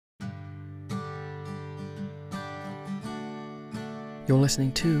You're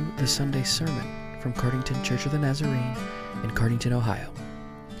listening to the Sunday Sermon from Cardington Church of the Nazarene in Cardington, Ohio.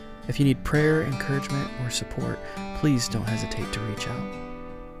 If you need prayer, encouragement, or support, please don't hesitate to reach out.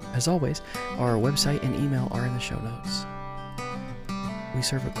 As always, our website and email are in the show notes. We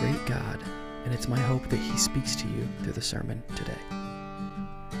serve a great God, and it's my hope that He speaks to you through the sermon today.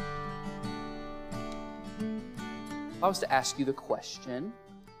 If I was to ask you the question,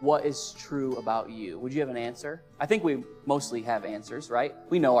 what is true about you? Would you have an answer? I think we mostly have answers, right?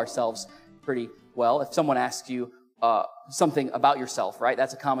 We know ourselves pretty well. If someone asks you something about yourself, right?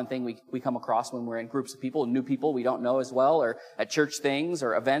 That's a common thing we come across when we're in groups of people, new people we don't know as well, or at church things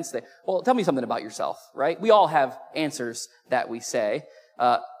or events. Well, tell me something about yourself, right? We all have answers that we say.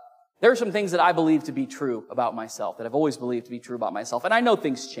 There are some things that I believe to be true about myself, that I've always believed to be true about myself. And I know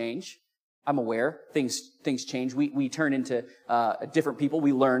things change. I'm aware things change. We turn into different people.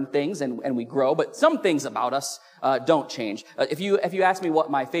 We learn things and we grow. But some things about us don't change. If you ask me what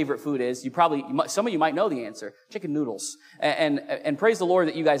my favorite food is, some of you might know the answer: chicken noodles. And praise the Lord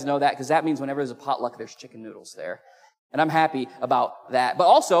that you guys know that, because that means whenever there's a potluck, there's chicken noodles there. And I'm happy about that. But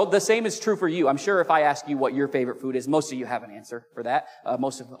also, the same is true for you. I'm sure if I ask you what your favorite food is, most of you have an answer for that.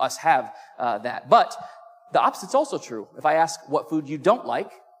 Most of us have that. But the opposite's also true. If I ask what food you don't like,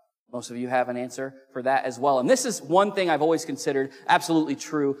 most of you have an answer for that as well. And this is one thing I've always considered absolutely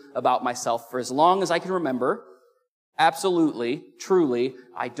true about myself for as long as I can remember. Absolutely, truly,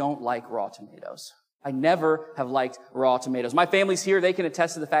 I don't like raw tomatoes. I never have liked raw tomatoes. My family's here. They can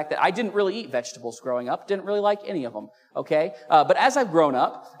attest to the fact that I didn't really eat vegetables growing up. Didn't really like any of them, okay? But as I've grown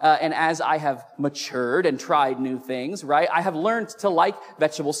up, and as I have matured and tried new things, right, I have learned to like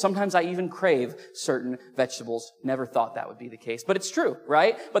vegetables. Sometimes I even crave certain vegetables. Never thought that would be the case, but it's true,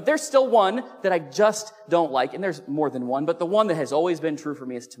 right? But there's still one that I just don't like, and there's more than one, but the one that has always been true for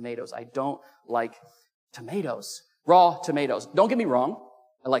me is tomatoes. I don't like tomatoes. Raw tomatoes. Don't get me wrong.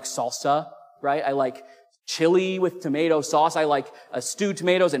 I like salsa. Right? I like chili with tomato sauce. I like stewed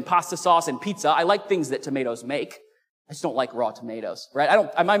tomatoes and pasta sauce and pizza. I like things that tomatoes make. I just don't like raw tomatoes, right?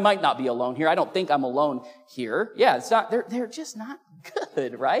 I might not be alone here. I don't think I'm alone here. Yeah, they're just not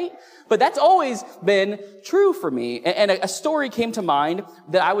good, right? But that's always been true for me. And a story came to mind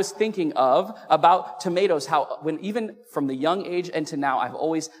that I was thinking of about tomatoes, how when even from the young age and to now, I've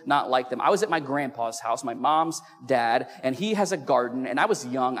always not liked them. I was at my grandpa's house, my mom's dad, and he has a garden, and I was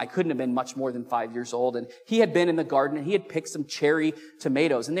young. I couldn't have been much more than 5 years old, and he had been in the garden, and he had picked some cherry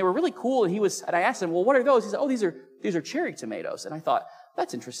tomatoes, and they were really cool, and I asked him, well, what are those? He said, oh, these are cherry tomatoes. And I thought,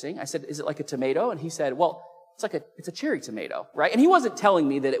 that's interesting. I said, is it like a tomato? And he said, well, it's a cherry tomato, right? And he wasn't telling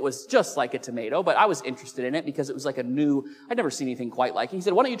me that it was just like a tomato, but I was interested in it because it was like I'd never seen anything quite like it. He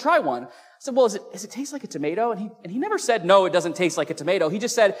said, why don't you try one? I said, well, does it taste like a tomato? And he never said, no, it doesn't taste like a tomato. He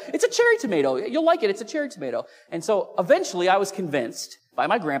just said, it's a cherry tomato. You'll like it. It's a cherry tomato. And so eventually I was convinced by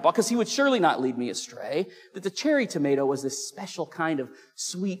my grandpa, because he would surely not lead me astray, that the cherry tomato was this special kind of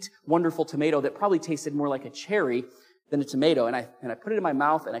sweet, wonderful tomato that probably tasted more like a cherry than a tomato. And I put it in my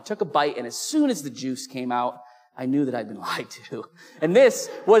mouth and I took a bite, and as soon as the juice came out, I knew that I'd been lied to. And this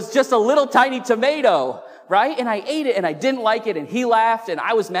was just a little tiny tomato, right? And I ate it and I didn't like it, and he laughed and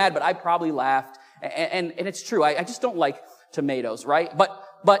I was mad, but I probably laughed. And it's true. I just don't like tomatoes, right?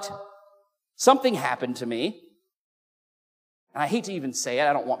 But something happened to me. And I hate to even say it.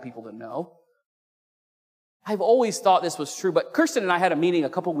 I don't want people to know. I've always thought this was true, but Kirsten and I had a meeting a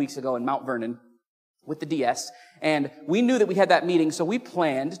couple weeks ago in Mount Vernon with the DS, and we knew that we had that meeting, so we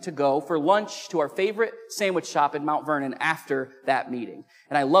planned to go for lunch to our favorite sandwich shop in Mount Vernon after that meeting.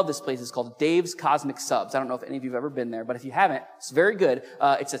 And I love this place. It's called Dave's Cosmic Subs. I don't know if any of you have ever been there, but if you haven't, it's very good.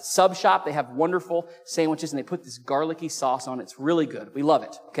 It's a sub shop. They have wonderful sandwiches, and they put this garlicky sauce on it. It's really good. We love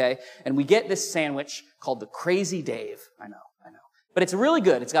it, okay? And we get this sandwich called the Crazy Dave. I know. But it's really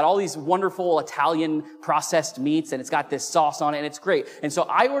good. It's got all these wonderful Italian processed meats, and it's got this sauce on it, and it's great. And so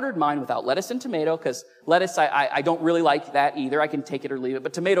I ordered mine without lettuce and tomato, because lettuce, I don't really like that either. I can take it or leave it.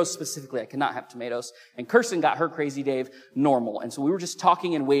 But tomatoes specifically, I cannot have tomatoes. And Kirsten got her Crazy Dave normal. And so we were just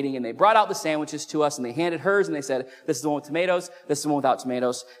talking and waiting, and they brought out the sandwiches to us, and they handed hers, and they said, this is the one with tomatoes, this is the one without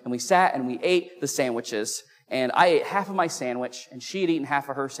tomatoes. And we sat and we ate the sandwiches. And I ate half of my sandwich, and she had eaten half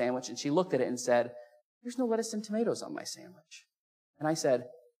of her sandwich, and she looked at it and said, there's no lettuce and tomatoes on my sandwich. And I said,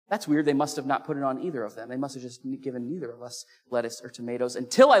 that's weird. They must have not put it on either of them. They must have just given neither of us lettuce or tomatoes,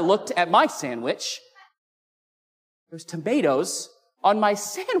 until I looked at my sandwich. There's tomatoes on my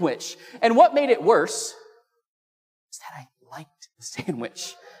sandwich. And what made it worse is that I liked the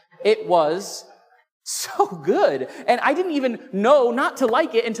sandwich. It was so good. And I didn't even know not to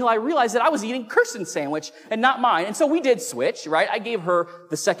like it until I realized that I was eating Kirsten's sandwich and not mine. And so we did switch, right? I gave her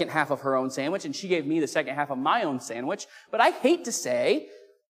the second half of her own sandwich, and she gave me the second half of my own sandwich. But I hate to say,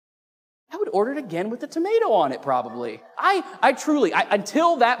 I would order it again with the tomato on it, probably. I truly,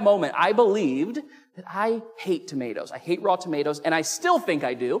 until that moment, I believed that I hate tomatoes. I hate raw tomatoes, and I still think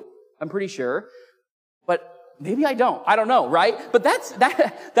I do. I'm pretty sure. But maybe I don't. I don't know, right? But that's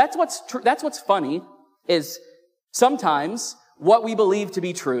what's funny, is sometimes what we believe to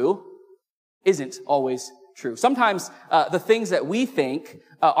be true isn't always true. Sometimes the things that we think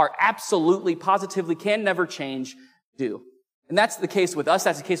are absolutely, positively, can never change, do. And that's the case with us.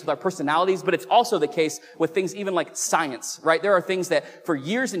 That's the case with our personalities, but it's also the case with things even like science, right? There are things that for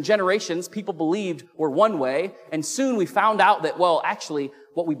years and generations people believed were one way, and soon we found out that, well, actually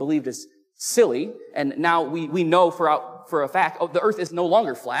what we believed is silly, and now we know for a fact, oh, the earth is no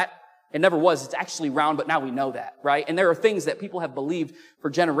longer flat. It never was. It's actually round, but now we know that, right? And there are things that people have believed for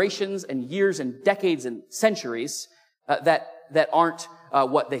generations and years and decades and centuries that aren't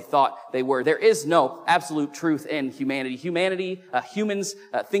what they thought they were. There is no absolute truth in humanity. Humans,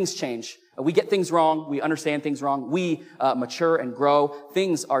 things change. We get things wrong. We understand things wrong. We mature and grow.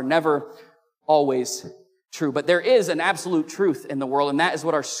 Things are never always true. But there is an absolute truth in the world, and that is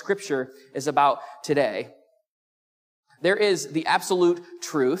what our scripture is about today. There is the absolute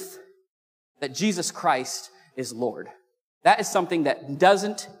truth that Jesus Christ is Lord. That is something that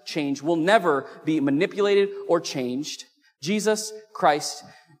doesn't change, will never be manipulated or changed. Jesus Christ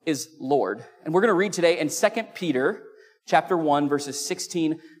is Lord. And we're going to read today in 2 Peter chapter 1, verses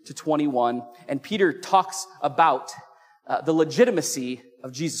 16 to 21. And Peter talks about the legitimacy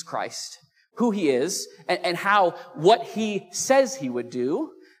of Jesus Christ, who he is, and how what he says he would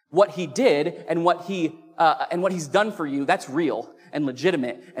do, what he did, and what he's done for you, that's real and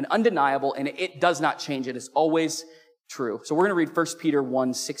legitimate and undeniable, and it does not change. It is always true. So we're going to read 2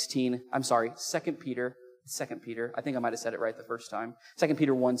 Peter. I think I might have said it right the first time. 2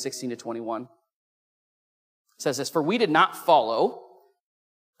 Peter 1, 16 to 21. It says this, "For we did not follow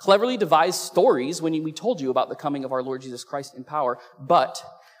cleverly devised stories when we told you about the coming of our Lord Jesus Christ in power, but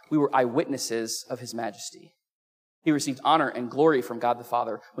we were eyewitnesses of his majesty. He received honor and glory from God the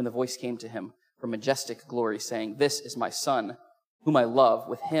Father when the voice came to him from majestic glory, saying, 'This is my Son, whom I love.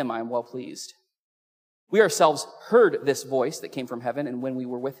 With him I am well pleased.' We ourselves heard this voice that came from heaven, and when we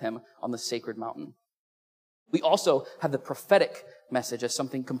were with him on the sacred mountain. We also have the prophetic message as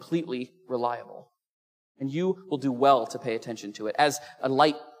something completely reliable. And you will do well to pay attention to it, as a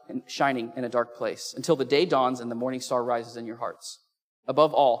light shining in a dark place, until the day dawns and the morning star rises in your hearts.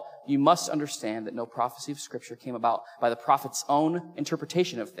 Above all, you must understand that no prophecy of Scripture came about by the prophet's own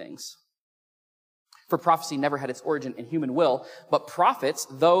interpretation of things. For prophecy never had its origin in human will, but prophets,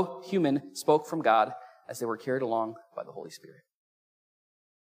 though human, spoke from God as they were carried along by the Holy Spirit."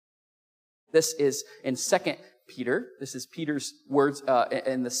 This is in 2 Peter. This is Peter's words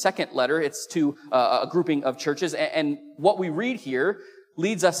in the second letter. It's to a grouping of churches. And what we read here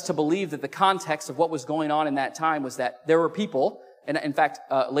leads us to believe that the context of what was going on in that time was that there were people, and in fact,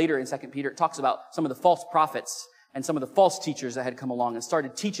 later in 2 Peter, it talks about some of the false prophets and some of the false teachers that had come along and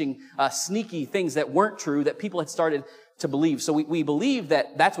started teaching sneaky things that weren't true, that people had started to believe. So we believe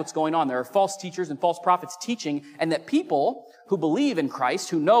that that's what's going on. There are false teachers and false prophets teaching, and that people who believe in Christ,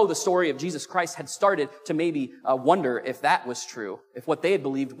 who know the story of Jesus Christ, had started to maybe wonder if that was true, if what they had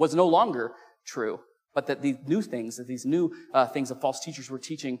believed was no longer true, but that these new things of false teachers were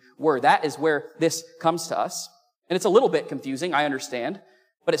teaching were. That is where this comes to us. And it's a little bit confusing, I understand,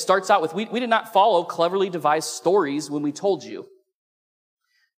 but it starts out with, we did not follow cleverly devised stories when we told you,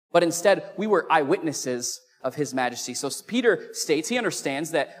 but instead we were eyewitnesses of his majesty. So Peter states he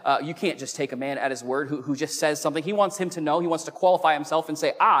understands that you can't just take a man at his word who just says something. He wants him to know, he wants to qualify himself and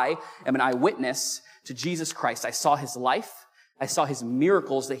say, I am an eyewitness to Jesus Christ. I saw his life. I saw his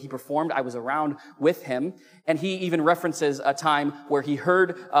miracles that he performed. I was around with him. And he even references a time where he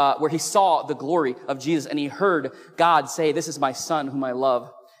saw the glory of Jesus, and he heard God say, "This is my Son whom I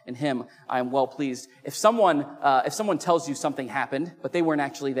love. In him I am well pleased." If someone tells you something happened, but they weren't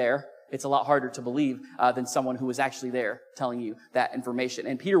actually there, it's a lot harder to believe than someone who was actually there telling you that information.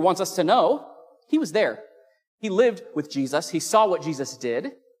 And Peter wants us to know he was there. He lived with Jesus. He saw what Jesus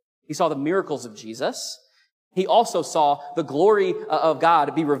did. He saw the miracles of Jesus. He also saw the glory of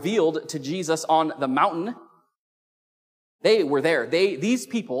God be revealed to Jesus on the mountain. They were there. These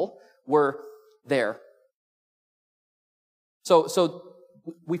people were there. So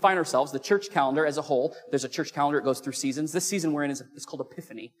we find ourselves, the church calendar as a whole, there's a church calendar, it goes through seasons. This season we're in is called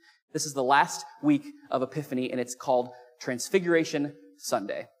Epiphany. This is the last week of Epiphany, and it's called Transfiguration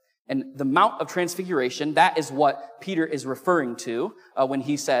Sunday. And the Mount of Transfiguration, that is what Peter is referring to when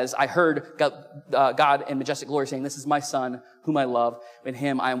he says, I heard God in majestic glory saying, this is my son whom I love. In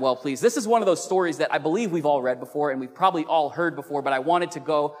him I am well pleased. This is one of those stories that I believe we've all read before and we've probably all heard before, but I wanted to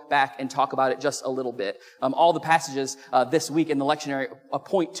go back and talk about it just a little bit. All the passages this week in the lectionary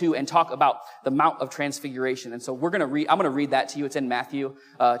point to and talk about the Mount of Transfiguration. And so I'm going to read that to you. It's in Matthew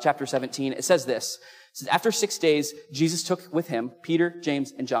chapter 17. It says this. It says, after 6 days, Jesus took with him Peter,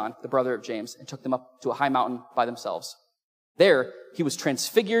 James, and John, the brother of James, and took them up to a high mountain by themselves. There, he was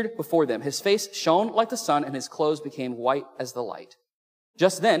transfigured before them. His face shone like the sun, and his clothes became white as the light.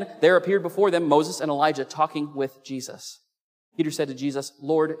 Just then, there appeared before them Moses and Elijah talking with Jesus. Peter said to Jesus,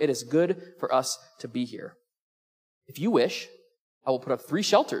 Lord, it is good for us to be here. If you wish, I will put up 3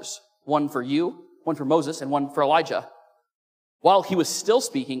 shelters, one for you, one for Moses, and one for Elijah. While he was still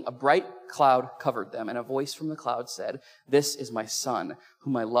speaking, a bright cloud covered them, and a voice from the cloud said, this is my son,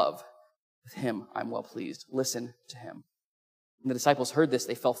 whom I love. With him I am well pleased. Listen to him. When the disciples heard this,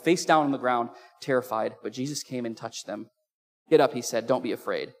 they fell face down on the ground, terrified, but Jesus came and touched them. Get up, he said, don't be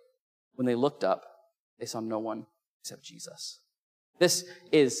afraid. When they looked up, they saw no one except Jesus. This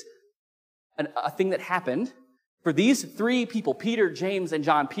is a thing that happened for these 3 people, Peter, James, and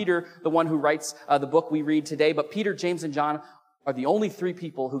John. Peter, the one who writes the book we read today, but Peter, James, and John are the only 3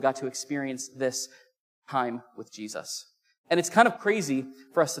 people who got to experience this time with Jesus. And it's kind of crazy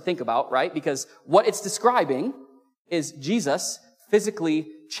for us to think about, right? Because what it's describing is Jesus physically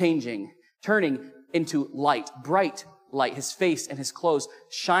changing, turning into light, bright light, his face and his clothes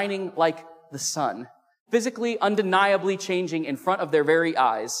shining like the sun, physically, undeniably changing in front of their very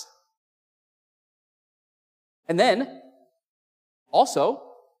eyes. And then also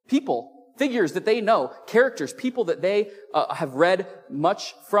people, figures that they know, characters, people that they have read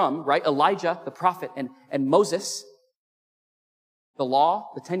much from, right? Elijah, the prophet, and Moses, the law,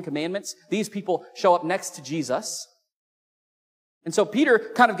 the 10 Commandments. These people show up next to Jesus. And so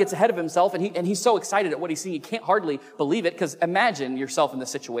Peter kind of gets ahead of himself, and he's so excited at what he's seeing, he can't hardly believe it, because imagine yourself in this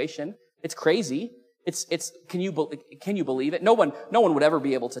situation. It's crazy. Can you believe it? No one would ever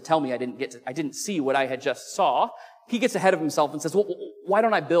be able to tell me I didn't see what I had just saw. He gets ahead of himself and says, well, why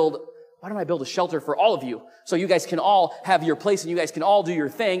don't I build a shelter for all of you so you guys can all have your place and you guys can all do your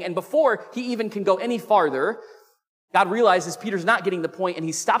thing? And before he even can go any farther, God realizes Peter's not getting the point, and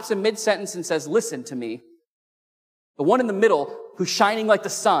he stops him mid-sentence and says, listen to me. The one in the middle who's shining like the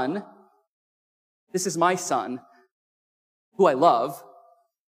sun, this is my son, who I love.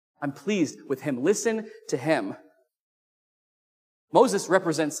 I'm pleased with him. Listen to him. Moses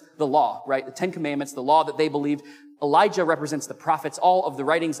represents the law, right? The 10 Commandments, the law that they believed. Elijah represents the prophets, all of the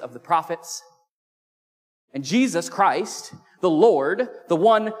writings of the prophets. And Jesus Christ, the Lord, the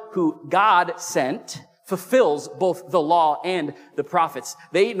one who God sent, fulfills both the law and the prophets.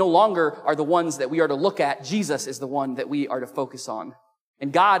 They no longer are the ones that we are to look at. Jesus is the one that we are to focus on.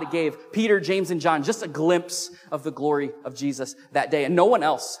 And God gave Peter, James, and John just a glimpse of the glory of Jesus that day. And no one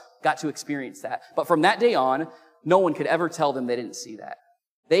else got to experience that. But from that day on, no one could ever tell them they didn't see that.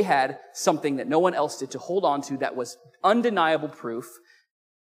 They had something that no one else did to hold on to that was undeniable proof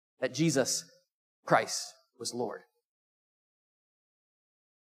that Jesus Christ was Lord.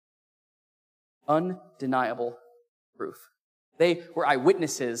 Undeniable proof. They were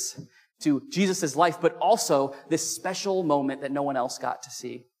eyewitnesses to Jesus' life, but also this special moment that no one else got to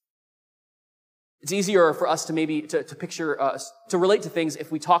see. It's easier for us to maybe to picture, to relate to things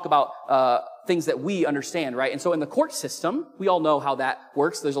if we talk about things that we understand, right? And so in the court system, we all know how that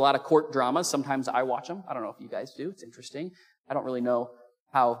works. There's a lot of court dramas. Sometimes I watch them. I don't know if you guys do. It's interesting. I don't really know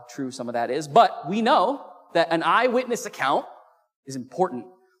how true some of that is. But we know that an eyewitness account is important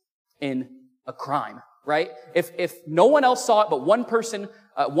in a crime, right? If no one else saw it, but one person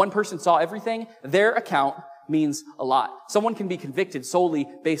saw everything, their account means a lot. Someone can be convicted solely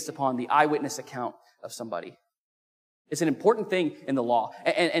based upon the eyewitness account of somebody. It's an important thing in the law.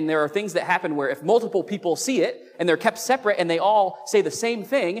 And there are things that happen where if multiple people see it and they're kept separate and they all say the same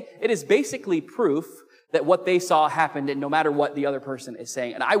thing, it is basically proof that what they saw happened, and no matter what the other person is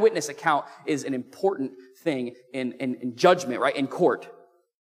saying. An eyewitness account is an important thing in judgment, right? In court.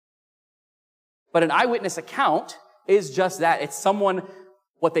 But an eyewitness account is just that. It's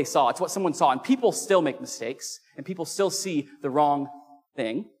what they saw. It's what someone saw. And people still make mistakes, and people still see the wrong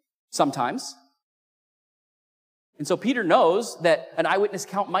thing sometimes. And so Peter knows that an eyewitness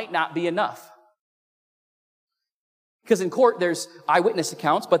account might not be enough. Because in court, there's eyewitness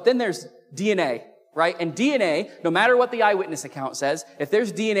accounts, but then there's DNA, right? And DNA, no matter what the eyewitness account says, if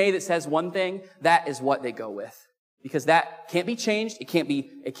there's DNA that says one thing, that is what they go with. because that can't be changed. It can't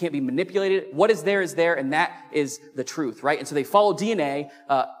be manipulated. What is there, and that is the truth, right? And so they follow DNA,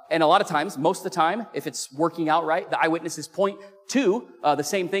 and a lot of times, most of the time, if it's working out right, the eyewitnesses point to the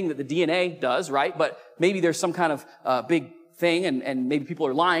same thing that the DNA does, right? But maybe there's some kind of big thing, and maybe people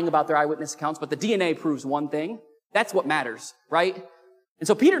are lying about their eyewitness accounts, but the DNA proves one thing. That's what matters, right? And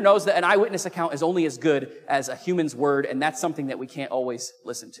so Peter knows that an eyewitness account is only as good as a human's word, and that's something that we can't always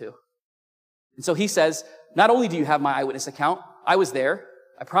listen to. And so he says, not only do you have my eyewitness account, I was there.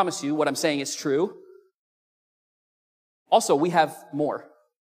 I promise you what I'm saying is true. Also, we have more.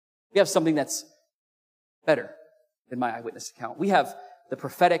 We have something that's better than my eyewitness account. We have the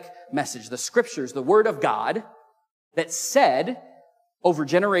prophetic message, the scriptures, the word of God that said over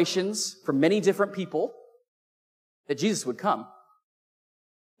generations from many different people that Jesus would come.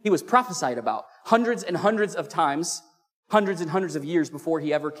 He was prophesied about hundreds and hundreds of times, hundreds and hundreds of years before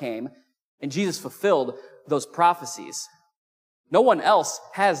he ever came, and Jesus fulfilled those prophecies. No one else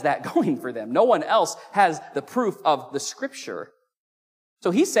has that going for them. No one else has the proof of the scripture.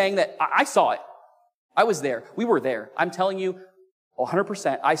 So he's saying that I saw it. I was there. We were there. I'm telling you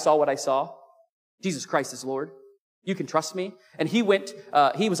 100%, I saw what I saw. Jesus Christ is Lord. You can trust me. And he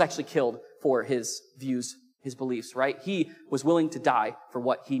was actually killed for his views, his beliefs, right? He was willing to die for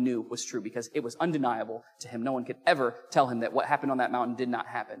what he knew was true because it was undeniable to him. No one could ever tell him that what happened on that mountain did not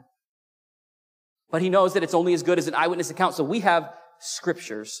happen. But he knows that it's only as good as an eyewitness account. So we have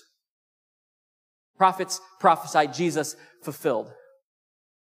scriptures. Prophets prophesied, Jesus fulfilled.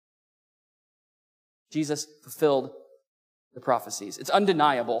 Jesus fulfilled the prophecies. It's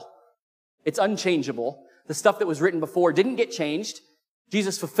undeniable. It's unchangeable. The stuff that was written before didn't get changed.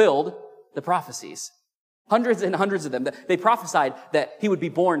 Jesus fulfilled the prophecies. Hundreds and hundreds of them. They prophesied that he would be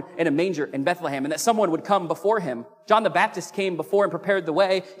born in a manger in Bethlehem and that someone would come before him. John the Baptist came before and prepared the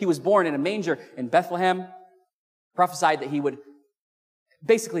way. He was born in a manger in Bethlehem. Prophesied that he would,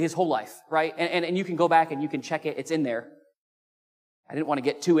 basically his whole life, right? And you can go back and you can check it. It's in there. I didn't want to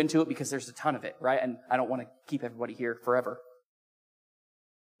get too into it because there's a ton of it, right? And I don't want to keep everybody here forever.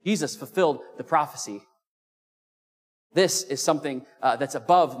 Jesus fulfilled the prophecy. This is something that's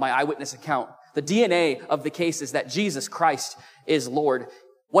above my eyewitness account. The DNA of the case is that Jesus Christ is Lord.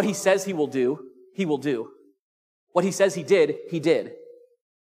 What he says he will do, he will do. What he says he did, he did.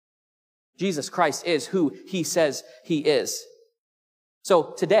 Jesus Christ is who he says he is.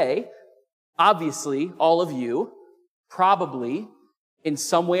 So today, obviously, all of you probably in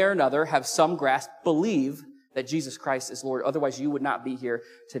some way or another have some grasp, believe that Jesus Christ is Lord. Otherwise, you would not be here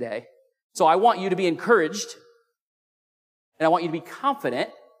today. So I want you to be encouraged, and I want you to be confident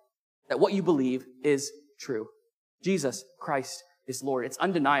that what you believe is true. Jesus Christ is Lord. It's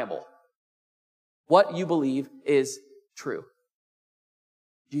undeniable. What you believe is true.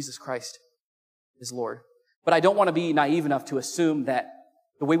 Jesus Christ is Lord. But I don't want to be naive enough to assume that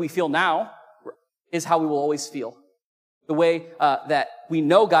the way we feel now is how we will always feel. The way that we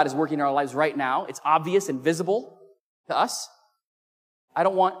know God is working in our lives right now, it's obvious and visible to us. I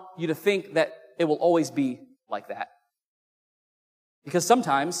don't want you to think that it will always be like that. Because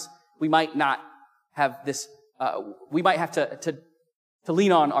sometimes we might not have this, we might have to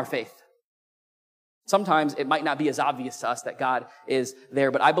lean on our faith. Sometimes it might not be as obvious to us that God is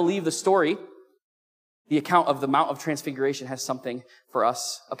there, but I believe the story, the account of the Mount of Transfiguration has something for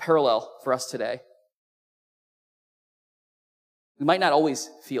us, a parallel for us today. We might not always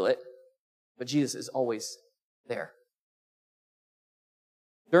feel it, but Jesus is always there.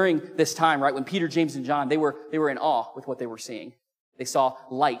 During this time, right, when Peter, James, and John, they were in awe with what they were seeing. They saw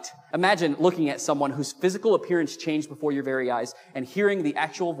light. Imagine looking at someone whose physical appearance changed before your very eyes and hearing the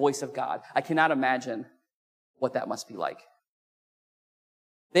actual voice of God. I cannot imagine what that must be like.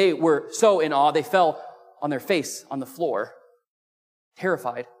 They were so in awe, they fell on their face on the floor,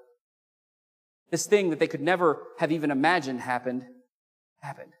 terrified. This thing that they could never have even imagined happened.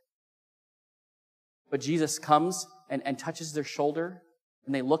 But Jesus comes and touches their shoulder,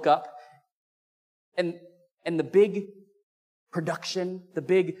 and they look up, and the big production, the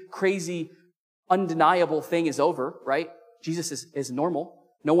big, crazy, undeniable thing is over, right? Jesus is normal.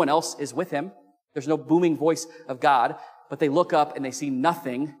 No one else is with him. There's no booming voice of God, but they look up and they see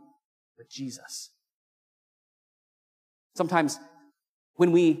nothing but Jesus. Sometimes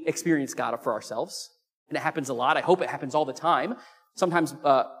when we experience God for ourselves, and it happens a lot, I hope it happens all the time. Sometimes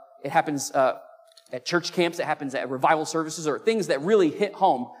it happens at church camps, it happens at revival services, or things that really hit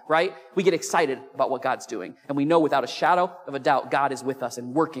home, right? We get excited about what God's doing. And we know without a shadow of a doubt, God is with us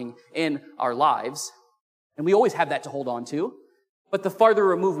and working in our lives. And we always have that to hold on to. But the farther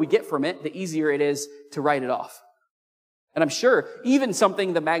removed we get from it, the easier it is to write it off. And I'm sure even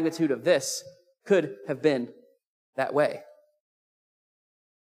something the magnitude of this could have been that way.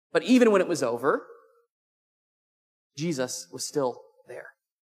 But even when it was over, Jesus was still there.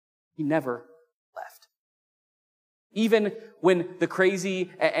 He never left. Even when the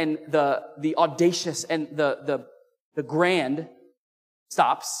crazy and the audacious and the grand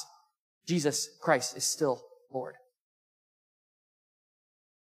stops, Jesus Christ is still Lord.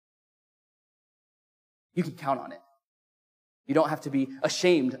 You can count on it. You don't have to be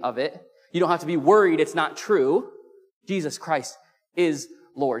ashamed of it. You don't have to be worried it's not true. Jesus Christ is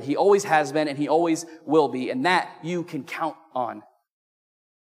Lord. He always has been and he always will be, and that you can count on.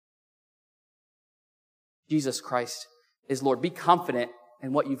 Jesus Christ is Lord. Be confident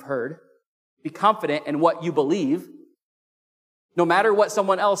in what you've heard. Be confident in what you believe. No matter what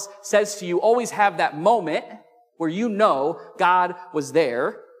someone else says to you, always have that moment where you know God was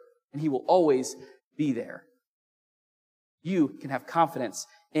there and he will always be there. You can have confidence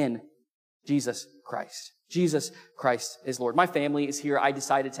in Jesus Christ. Jesus Christ is Lord. My family is here. I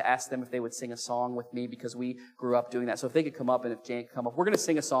decided to ask them if they would sing a song with me because we grew up doing that. So if they could come up and if Jane could come up, we're going to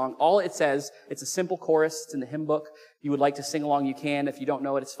sing a song. All it says, it's a simple chorus. It's in the hymn book. If you would like to sing along, you can. If you don't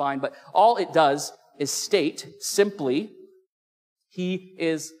know it, it's fine. But all it does is state simply, He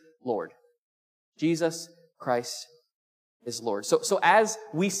is Lord. Jesus Christ is Lord. So as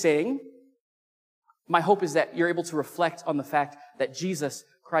we sing, my hope is that you're able to reflect on the fact that Jesus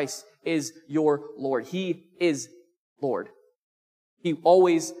Christ is your Lord. He is Lord. He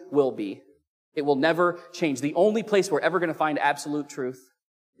always will be. It will never change. The only place we're ever going to find absolute truth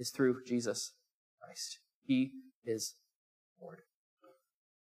is through Jesus Christ. He is Lord.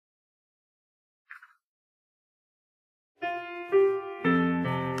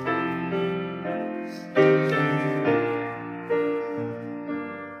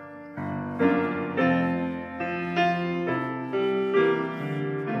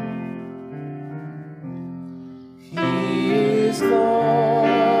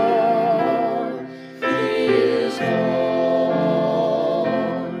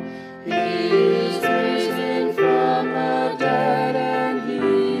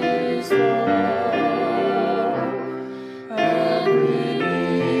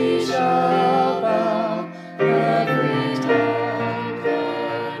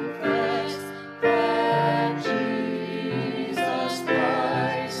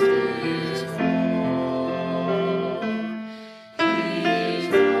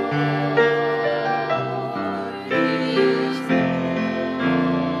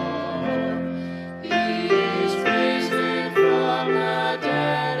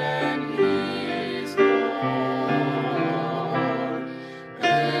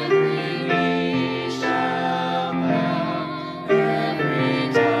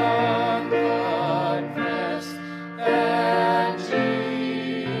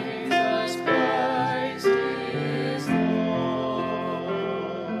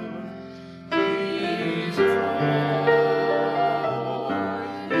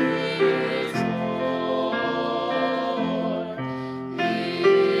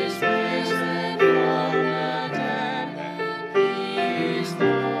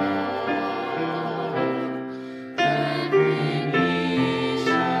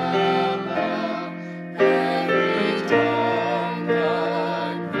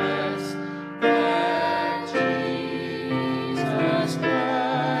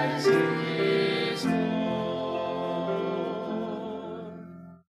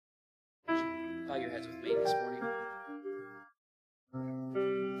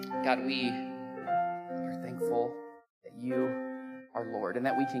 God, we are thankful that you are Lord and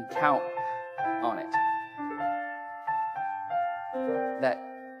that we can count on it. That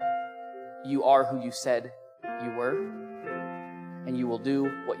you are who you said you were, and you will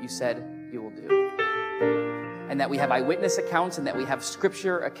do what you said you will do. And that we have eyewitness accounts, and that we have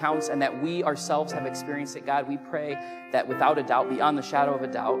scripture accounts, and that we ourselves have experienced it. God, we pray that without a doubt, beyond the shadow of a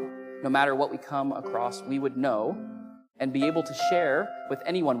doubt, no matter what we come across, we would know and be able to share with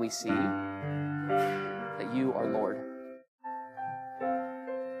anyone we see that you are Lord.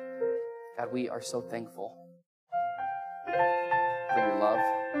 God, we are so thankful for your love,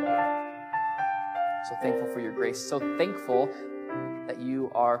 so thankful for your grace, so thankful that you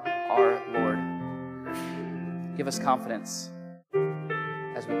are our Lord. Give us confidence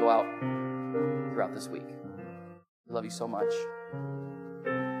as we go out throughout this week. We love you so much.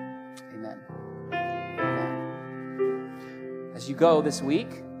 Amen. Amen. As you go this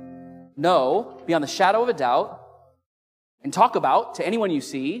week, know, beyond the shadow of a doubt, and talk about to anyone you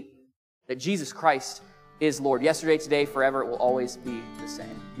see that Jesus Christ is Lord. Yesterday, today, forever, it will always be the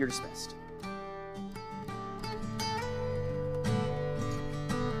same. You're dismissed.